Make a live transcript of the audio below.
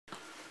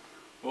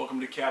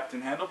Welcome to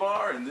Captain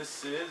Handlebar, and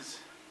this is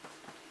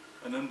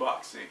an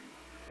unboxing.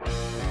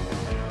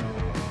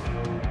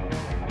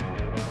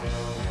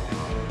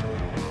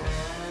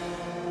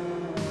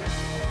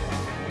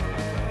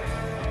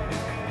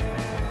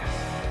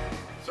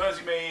 So as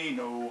you may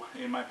know,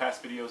 in my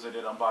past videos I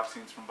did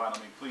unboxings from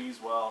Vinyl Me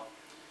Please. Well,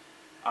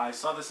 I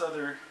saw this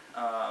other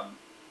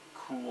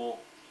cool,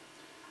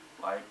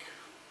 like,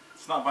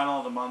 it's not Vinyl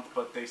of the Month,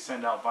 but they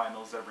send out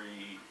vinyls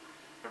every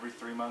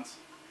 3 months,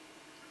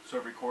 so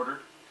every quarter,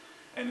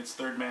 and it's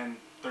Third Man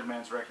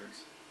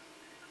Records.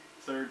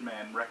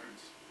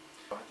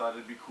 I thought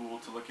it'd be cool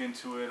to look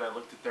into it. I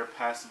looked at their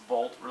past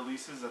Vault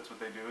releases. That's what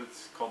they do.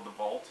 It's called the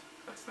Vault.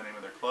 That's the name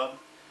of their club.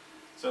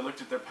 So I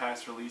looked at their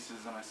past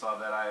releases and I saw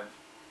that I've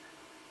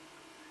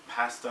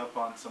passed up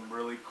on some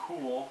really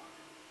cool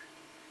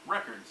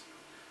records.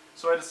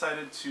 So I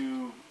decided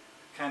to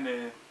kind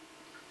of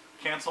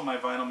cancel my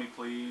Vinyl Me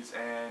Please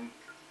and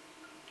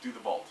do the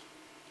Vault,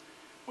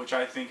 which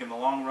I think in the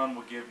long run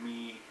will give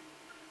me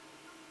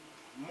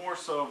more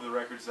so of the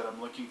records that I'm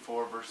looking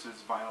for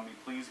versus Vinyl Me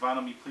Please.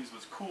 Vinyl Me Please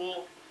was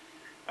cool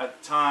at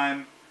the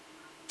time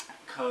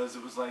because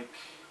it was like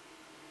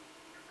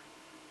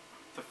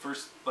the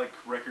first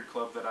record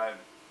club that I've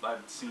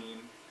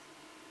seen,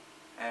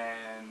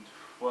 and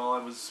well, I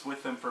was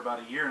with them for about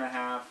a year and a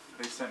half.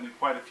 They sent me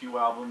quite a few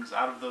albums.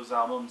 Out of those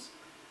albums,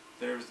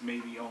 there's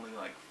maybe only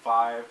like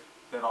 5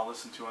 that I'll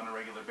listen to on a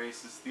regular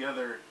basis. The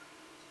other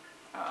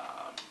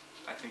I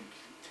think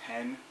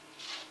 10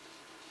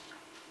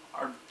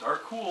 are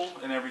cool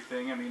and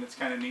everything. I mean, it's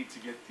kind of neat to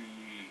get the,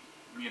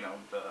 you know,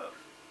 the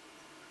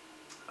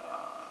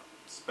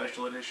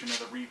special edition or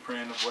the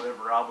reprint of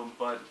whatever album,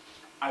 but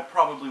I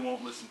probably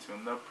won't listen to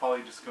them. They're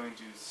probably just going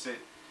to sit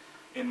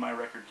in my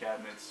record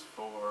cabinets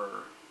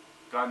for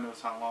God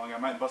knows how long. I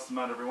might bust them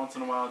out every once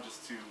in a while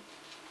just to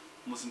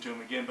listen to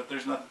them again, but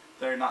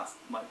they're not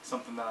like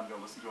something that I'm going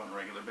to listen to on a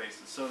regular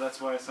basis. So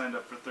that's why I signed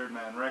up for Third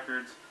Man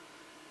Records.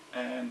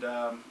 And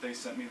they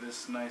sent me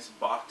this nice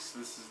box.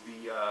 This is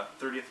the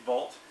 30th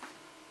Vault.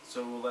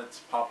 So let's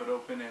pop it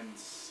open and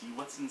see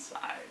what's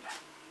inside.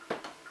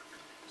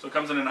 So it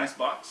comes in a nice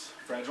box,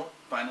 fragile,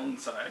 vinyl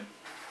inside.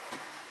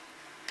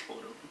 Pull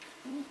it open.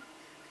 Ooh.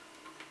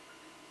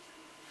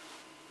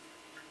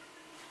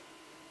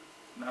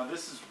 Now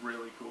this is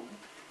really cool.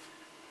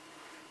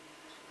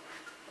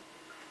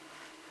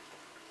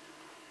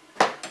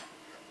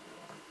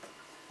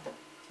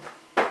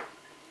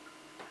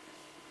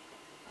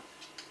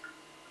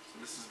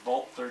 This is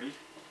Vault 30.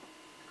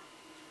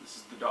 This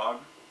is the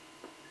dog.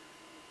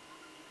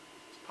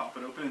 Let's pop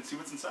it open and see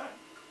what's inside.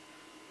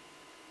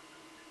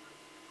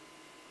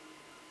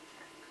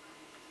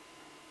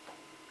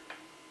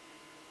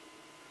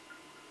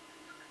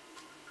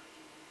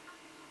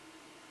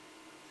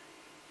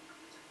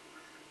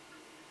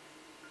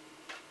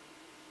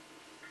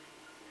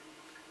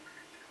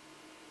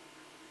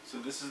 So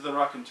this is the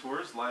Rockin'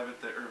 Tours live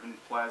at the Irving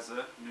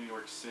Plaza, New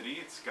York City.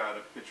 It's got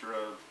a picture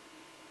of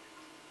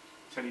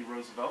Teddy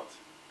Roosevelt.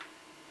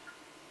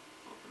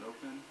 Flip it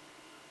open.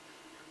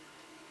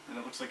 And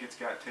it looks like it's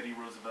got Teddy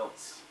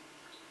Roosevelt's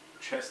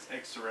chest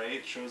x-ray.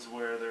 It shows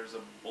where there's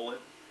a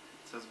bullet.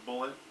 It says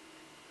bullet.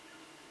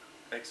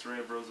 X-ray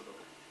of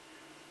Roosevelt.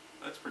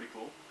 That's pretty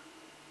cool.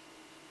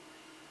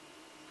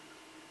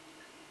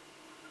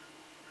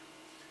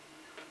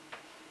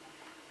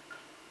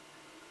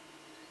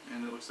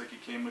 And it looks like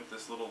it came with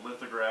this little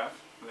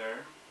lithograph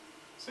there.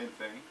 Same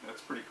thing. That's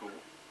pretty cool.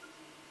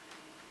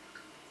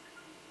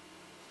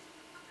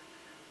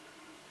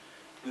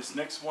 This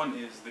next one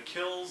is The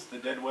Kills, The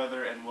Dead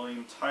Weather, and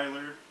William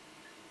Tyler,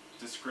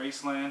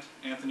 Disgraceland,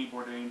 Anthony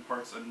Bourdain,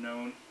 Parts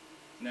Unknown,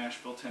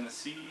 Nashville,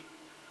 Tennessee,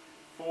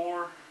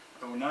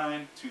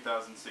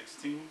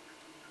 4/09/2016.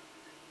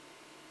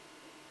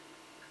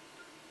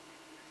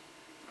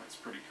 That's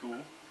pretty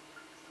cool.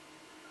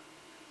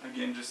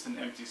 Again, just an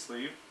empty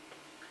sleeve.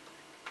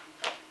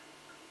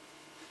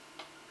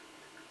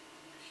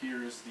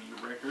 Here is the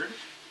record.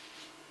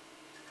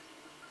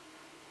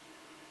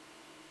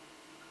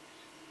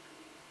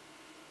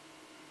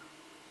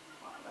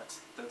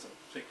 That's a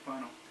thick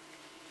vinyl.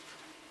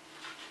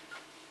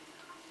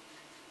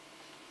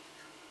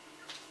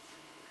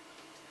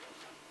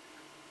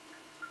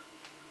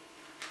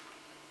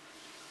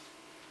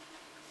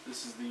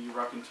 This is the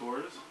Rockin'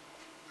 Tours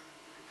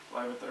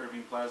live at the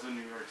Irving Plaza,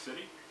 New York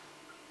City.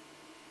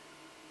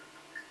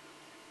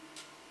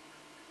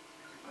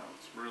 That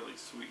looks really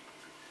sweet.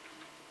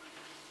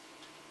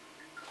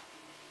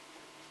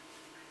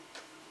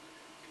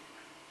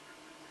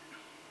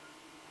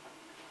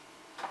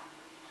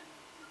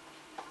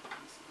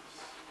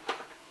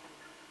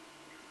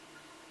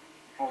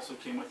 Also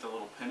came with a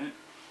little pennant,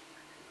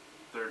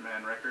 Third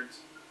Man Records.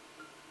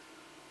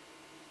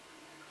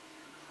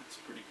 That's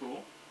pretty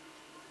cool.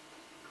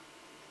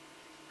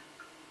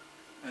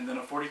 And then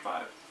a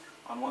 45.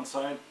 On one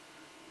side,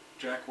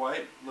 Jack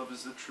White, Love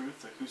Is the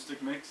Truth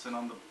acoustic mix, and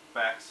on the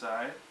back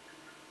side,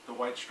 the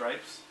White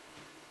Stripes,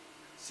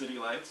 City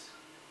Lights,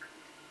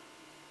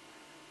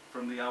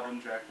 from the album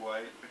Jack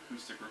White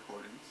acoustic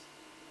recordings.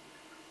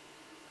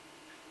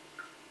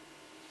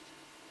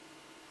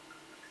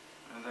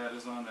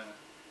 was on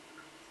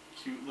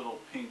a cute little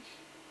pink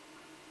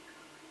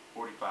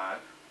 45.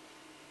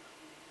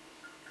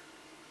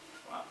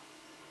 Wow.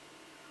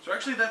 So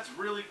actually that's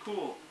really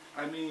cool.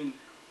 I mean,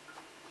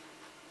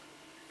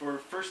 for a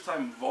first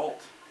time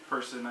vault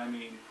person, I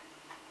mean,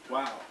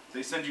 wow.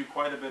 They send you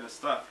quite a bit of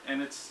stuff,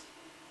 and it's,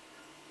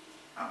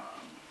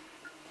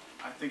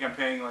 I think I'm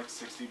paying like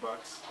 60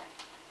 bucks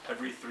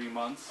every 3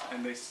 months,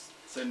 and they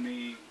send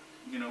me,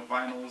 you know,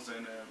 vinyls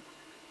and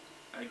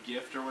a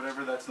gift or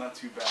whatever. That's not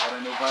too bad.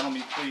 I know Vinyl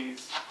Me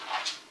Please,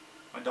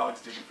 my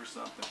dog's digging for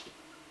something.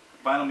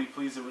 Vinyl Me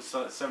Please, it was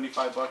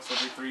 75 bucks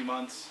every 3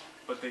 months,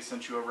 but they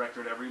sent you a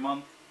record every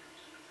month.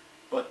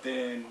 But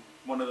then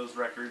one of those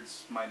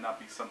records might not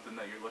be something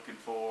that you're looking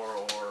for,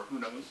 or who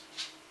knows.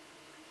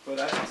 But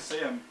I have to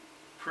say I'm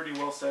pretty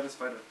well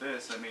satisfied with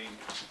this. I mean,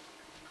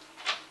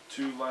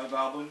 2 live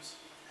albums.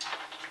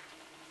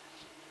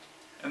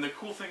 And the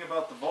cool thing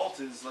about the vault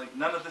is, like,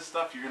 none of this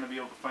stuff you're going to be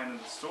able to find in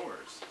the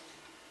stores.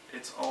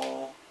 It's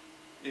all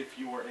if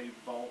you are a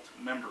vault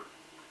member,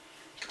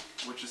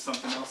 which is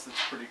something else that's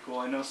pretty cool.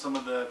 I know some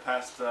of the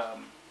past,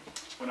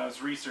 when I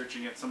was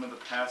researching it, some of the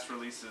past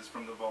releases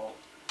from the vault,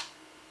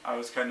 I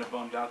was kind of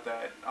bummed out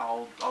that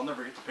I'll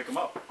never get to pick them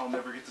up. I'll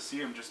never get to see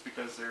them just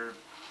because the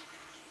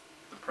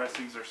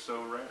pressings are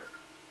so rare.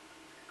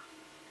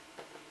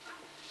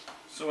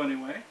 So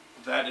anyway,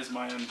 that is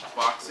my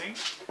unboxing.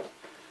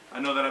 I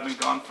know that I've been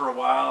gone for a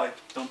while. I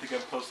don't think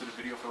I've posted a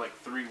video for like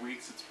 3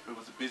 weeks. It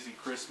was a busy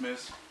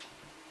Christmas.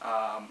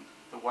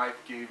 The wife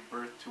gave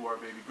birth to our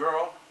baby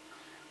girl,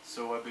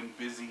 so I've been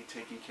busy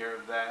taking care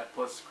of that.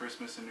 Plus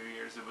Christmas and New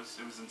Year's, it was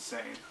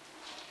insane.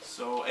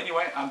 So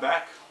anyway, I'm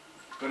back.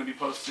 Going to be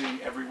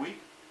posting every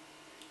week.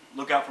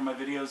 Look out for my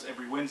videos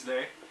every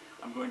Wednesday.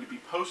 I'm going to be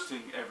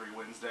posting every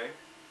Wednesday.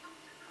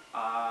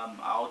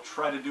 I'll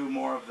try to do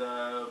more of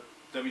the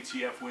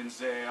WTF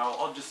Wednesday.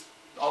 I'll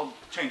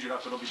change it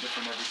up. It'll be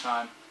different every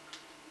time.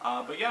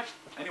 But yeah,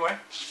 anyway,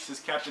 this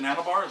is Captain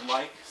Handlebar.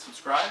 Like,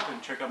 subscribe,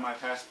 and check out my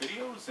past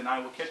videos, and I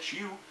will catch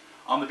you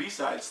on the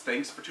B-sides.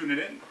 Thanks for tuning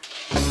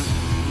in.